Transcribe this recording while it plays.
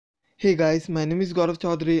Hey guys, my name is Gaurav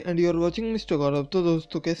Chaudhary and you are watching mister गौरव। तो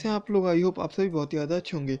दोस्तों, कैसे हैं आप लोग? आई होप आप सभी बहुत ही ज़्यादा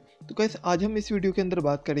अच्छे होंगे। तो गाइस, आज हम इस वीडियो के अंदर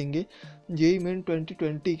बात करेंगे जेईई मेन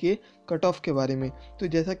 2020 के कट ऑफ के बारे में। तो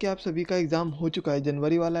जैसा कि आप सभी का एग्ज़ाम हो चुका है,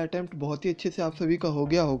 जनवरी वाला अटैम्प्ट बहुत ही अच्छे से आप सभी का हो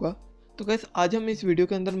गया होगा। तो गाइस, आज हम इस वीडियो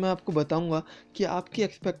के अंदर मैं आपको बताऊंगा कि आपकी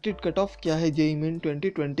एक्सपेक्टेड कट ऑफ क्या है जेईई मेन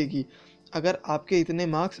 2020 की। अगर आपके इतने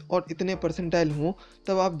मार्क्स और इतने परसेंटाइल हों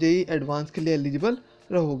तब आप जेईई एडवांस के लिए एलिजिबल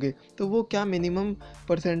रहोगे। तो वो क्या मिनिमम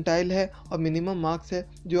परसेंटाइल है और मिनिमम मार्क्स है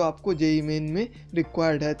जो आपको जेईई मेन में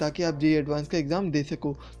रिक्वायर्ड है ताकि आप जेईई एडवांस का एग्ज़ाम दे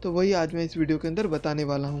सको, तो वही आज मैं इस वीडियो के अंदर बताने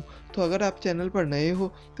वाला हूँ। तो अगर आप चैनल पर नए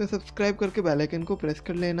हो तो सब्सक्राइब करके बेल आइकन को प्रेस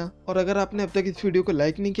कर लेना, और अगर आपने अब तक इस वीडियो को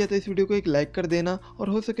लाइक नहीं किया तो इस वीडियो को एक लाइक कर देना, और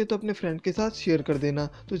हो सके तो अपने फ्रेंड के साथ शेयर कर देना।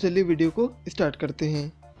 तो चलिए वीडियो को स्टार्ट करते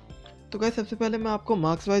हैं। तो गाइस, सबसे पहले मैं आपको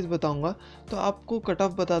मार्क्स वाइज बताऊंगा। तो आपको कट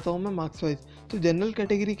ऑफ बताता हूँ मैं मार्क्स वाइज। तो जनरल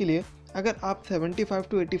कैटेगरी के लिए अगर आप 75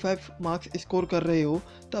 to 85 मार्क्स स्कोर कर रहे हो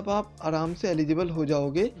तब आप आराम से एलिजिबल हो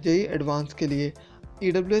जाओगे जेईई एडवांस के लिए।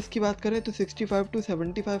 ईडब्ल्यूएस की बात करें तो 65 to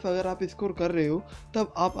 75 अगर आप स्कोर कर रहे हो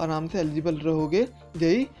तब आप आराम से एलिजिबल रहोगे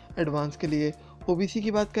जेईई एडवांस के लिए। ओबीसी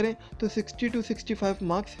की बात करें तो 60 to 65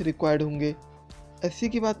 मार्क्स रिक्वायर्ड होंगे। एससी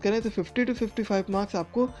की बात करें तो 50 to 55 मार्क्स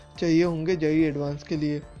आपको चाहिए होंगे जेईई एडवांस के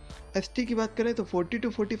लिए। एसटी की बात करें तो 40 to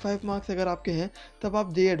 45 मार्क्स अगर आपके हैं तब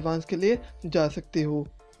आप जेईई एडवांस के लिए जा सकते हो।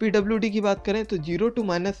 पीडब्ल्यूडी की बात करें तो 0 to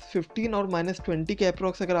 -15 और -20 के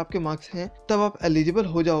अप्रॉक्स अगर आपके मार्क्स हैं तब आप एलिजिबल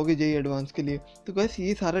हो जाओगे जेईई एडवांस के लिए। तो गाइस,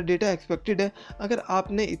 ये सारा डेटा एक्सपेक्टेड है। अगर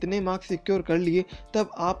आपने इतने मार्क्स सिक्योर कर लिए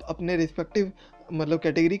तब आप अपने रिस्पेक्टिव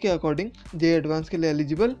कैटेगरी के अकॉर्डिंग जेईई एडवांस के लिए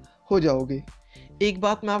एलिजिबल हो जाओगे। एक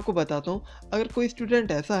बात मैं आपको बताता हूँ, अगर कोई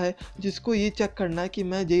स्टूडेंट ऐसा है जिसको ये चेक करना है कि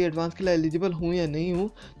मैं जेईई एडवांस के लिए एलिजिबल हूँ या नहीं हूँ,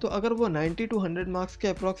 तो अगर वो 90 to 100 मार्क्स के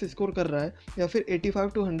अप्रॉक्स स्कोर कर रहा है या फिर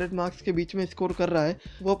 85 to 100 मार्क्स के बीच में स्कोर कर रहा है,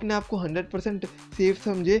 वो अपने आप को 100% सेफ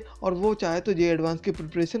समझे और वो चाहे तो जेईई एडवांस की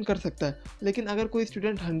प्रिपरेशन कर सकता है। लेकिन अगर कोई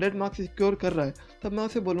स्टूडेंट 100 मार्क्स सिक्योर कर रहा है तब मैं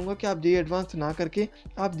उसे बोलूँगा कि आप जेईई एडवांस ना करके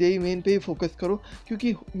आप जेईई मेन पे ही फोकस करो,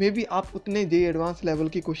 क्योंकि मे बी आप उतने जेईई एडवांस लेवल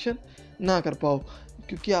के क्वेश्चन ना कर पाओ,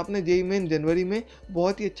 क्योंकि आपने जेईई मेन जनवरी में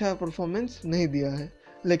बहुत ही अच्छा परफॉर्मेंस नहीं दिया है।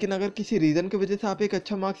 लेकिन अगर किसी रीज़न की वजह से आप एक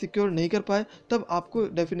अच्छा मार्क्स सिक्योर नहीं कर पाए तब आपको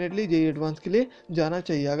डेफिनेटली जेईई एडवांस के लिए जाना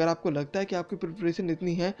चाहिए। अगर आपको लगता है कि आपकी प्रिपरेशन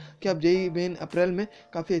इतनी है कि आप जेईई मेन अप्रैल में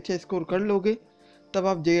काफ़ी अच्छा स्कोर कर लोगे, तब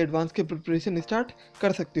आप जेईई एडवांस की प्रिपरेशन स्टार्ट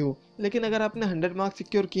कर सकते हो। लेकिन अगर आपने 100 मार्क्स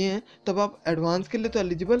सिक्योर किए हैं तब आप एडवांस के लिए तो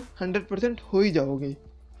एलिजिबल 100% हो ही जाओगे।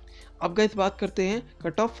 अब गाइस, बात करते हैं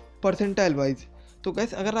कट ऑफ परसेंटाइल वाइज। तो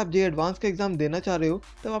गाइस, अगर आप जेईई एडवांस का एग्जाम देना चाह रहे हो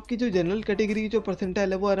तब आपकी जो जनरल कैटेगरी की जो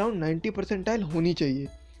परसेंटाइल है वो अराउंड 90 परसेंटाइल होनी चाहिए।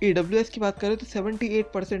 ईडब्ल्यूएस की बात करें तो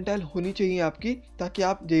 78 परसेंटाइल होनी चाहिए आपकी, ताकि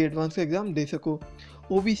आप जेईई एडवांस का एग्जाम दे सको।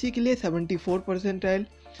 ओबीसी के लिए 74 परसेंटाइल,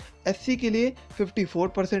 एससी के लिए 54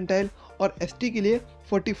 परसेंटाइल और एसटी के लिए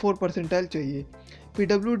 44 परसेंटाइल चाहिए।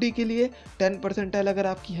 पीडब्ल्यूडी के लिए 10 परसेंटाइल अगर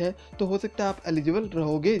आपकी है तो हो सकता है आप एलिजिबल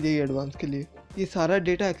रहोगे जेईई एडवांस के लिए। ये सारा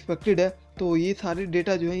डेटा एक्सपेक्टेड है, तो ये सारे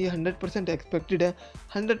डेटा जो है ये 100% एक्सपेक्टेड है।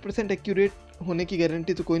 100% एक्यूरेट होने की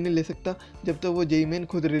गारंटी तो कोई नहीं ले सकता जब तक वो जेईई मेन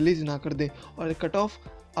खुद रिलीज़ ना कर दे। और कट ऑफ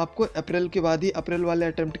आपको अप्रैल के बाद ही, अप्रैल वाले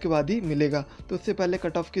अटैम्प्ट के बाद ही मिलेगा, तो उससे पहले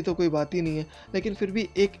कट ऑफ की तो कोई बात ही नहीं है। लेकिन फिर भी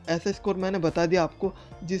एक ऐसा स्कोर मैंने बता दिया आपको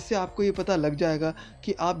जिससे आपको ये पता लग जाएगा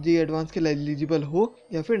कि आप जेईई एडवांस के लिए एलिजिबल हो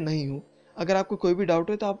या फिर नहीं हो। अगर आपको कोई भी डाउट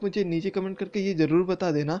है तो आप मुझे नीचे कमेंट करके ये ज़रूर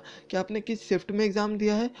बता देना कि आपने किस शिफ्ट में एग्ज़ाम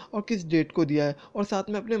दिया है और किस डेट को दिया है, और साथ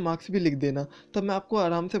में अपने मार्क्स भी लिख देना। तब मैं आपको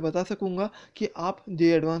आराम से बता सकूंगा कि आप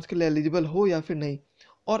जेईई एडवांस के लिए एलिजिबल हो या फिर नहीं,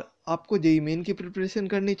 और आपको जेईई मेन की प्रिपरेशन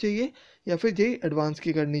करनी चाहिए या फिर जेईई एडवांस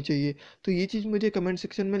की करनी चाहिए। तो ये चीज़ मुझे कमेंट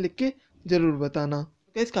सेक्शन में लिख के ज़रूर बताना।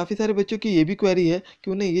 गाइस, काफ़ी सारे बच्चों की ये भी क्वेरी है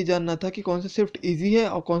कि उन्हें ये जानना था कि कौन सा शिफ्ट ईजी है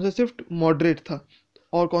और कौन सा शिफ्ट मॉडरेट था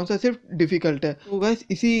और कौन सा शिफ्ट डिफ़िकल्ट है। तो गाइस,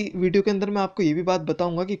 इसी वीडियो के अंदर मैं आपको ये भी बात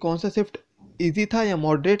बताऊंगा कि कौन सा शिफ्ट इजी था या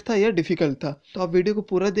मॉडरेट था या डिफ़िकल्ट था। तो आप वीडियो को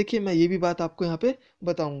पूरा देखिए, मैं ये भी बात आपको यहाँ पे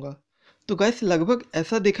बताऊंगा। तो गाइस, लगभग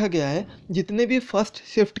ऐसा देखा गया है जितने भी फर्स्ट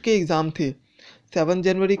शिफ्ट के एग्ज़ाम थे, 7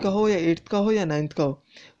 जनवरी का हो या 8th का हो या 9th का हो,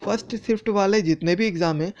 फर्स्ट शिफ्ट वाले जितने भी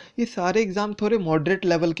एग्ज़ाम हैं ये सारे एग्ज़ाम थोड़े मॉडरेट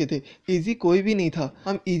लेवल के थे। इजी कोई भी नहीं था।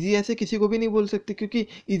 हम इजी ऐसे किसी को भी नहीं बोल सकते क्योंकि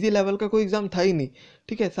इजी लेवल का कोई एग्ज़ाम था ही नहीं।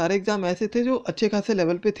 ठीक है, सारे एग्ज़ाम ऐसे थे जो अच्छे खासे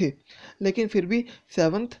लेवल पे थे। लेकिन फिर भी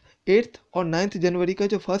 7th, 8th और 9th जनवरी का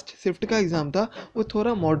जो फर्स्ट शिफ्ट का एग्ज़ाम था वो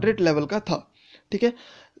थोड़ा मॉडरेट लेवल का था। ठीक है,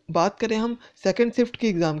 बात करें हम सेकेंड शिफ्ट के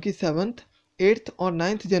एग्ज़ाम की, 7th, 8th और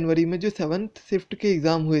 9th जनवरी में जो 7th शिफ्ट के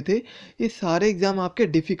एग्ज़ाम हुए थे ये सारे एग्ज़ाम आपके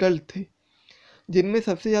डिफ़िकल्ट थे, जिनमें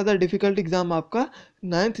सबसे ज़्यादा डिफ़िकल्ट एग्ज़ाम आपका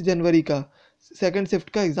 9th जनवरी का सेकंड शिफ्ट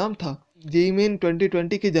का एग्ज़ाम था। जेईई मेन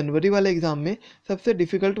 2020 के जनवरी वाले एग्ज़ाम में सबसे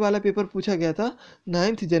डिफ़िकल्ट वाला पेपर पूछा गया था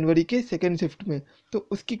 9th जनवरी के सेकंड शिफ्ट में, तो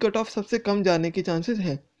उसकी कट ऑफ सबसे कम जाने के चांसेस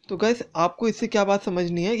हैं। तो गैस आपको इससे क्या बात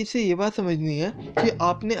समझनी है, इससे ये बात समझनी है कि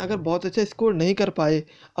आपने अगर बहुत अच्छा स्कोर नहीं कर पाए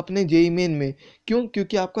अपने जेई मेन में,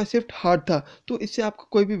 क्योंकि आपका शिफ्ट हार्ड था, तो इससे आपको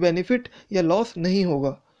कोई भी बेनिफिट या लॉस नहीं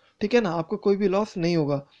होगा। ठीक है ना, आपको कोई भी लॉस नहीं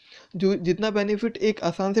होगा। जो जितना बेनिफिट एक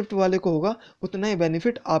आसान शिफ्ट वाले को होगा उतना ही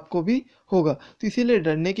बेनिफिट आपको भी होगा। तो इसीलिए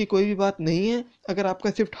डरने की कोई भी बात नहीं है। अगर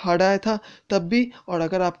आपका शिफ्ट हार्ड आया था तब भी और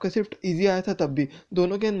अगर आपका शिफ्ट इजी आया था तब भी,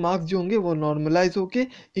 दोनों के मार्क्स जो होंगे वो नॉर्मलाइज होके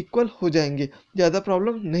इक्वल हो जाएंगे, ज़्यादा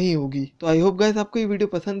प्रॉब्लम नहीं होगी। तो आई होप गाइस आपको ये वीडियो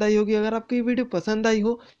पसंद आई होगी। अगर आपको ये वीडियो पसंद आई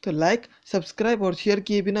हो तो लाइक, सब्सक्राइब और शेयर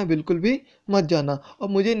किए बिना बिल्कुल भी मत जाना। और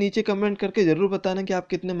मुझे नीचे कमेंट करके ज़रूर बताना कि आप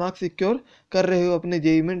कितने मार्क्स सिक्योर कर रहे हो अपने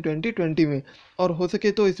जेईई मेन 2020 में, और हो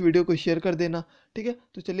सके तो इस वीडियो को शेयर कर देना। ठीक है,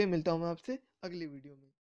 तो चलिए मिलता हूँ मैं आपसे अगली वीडियो में।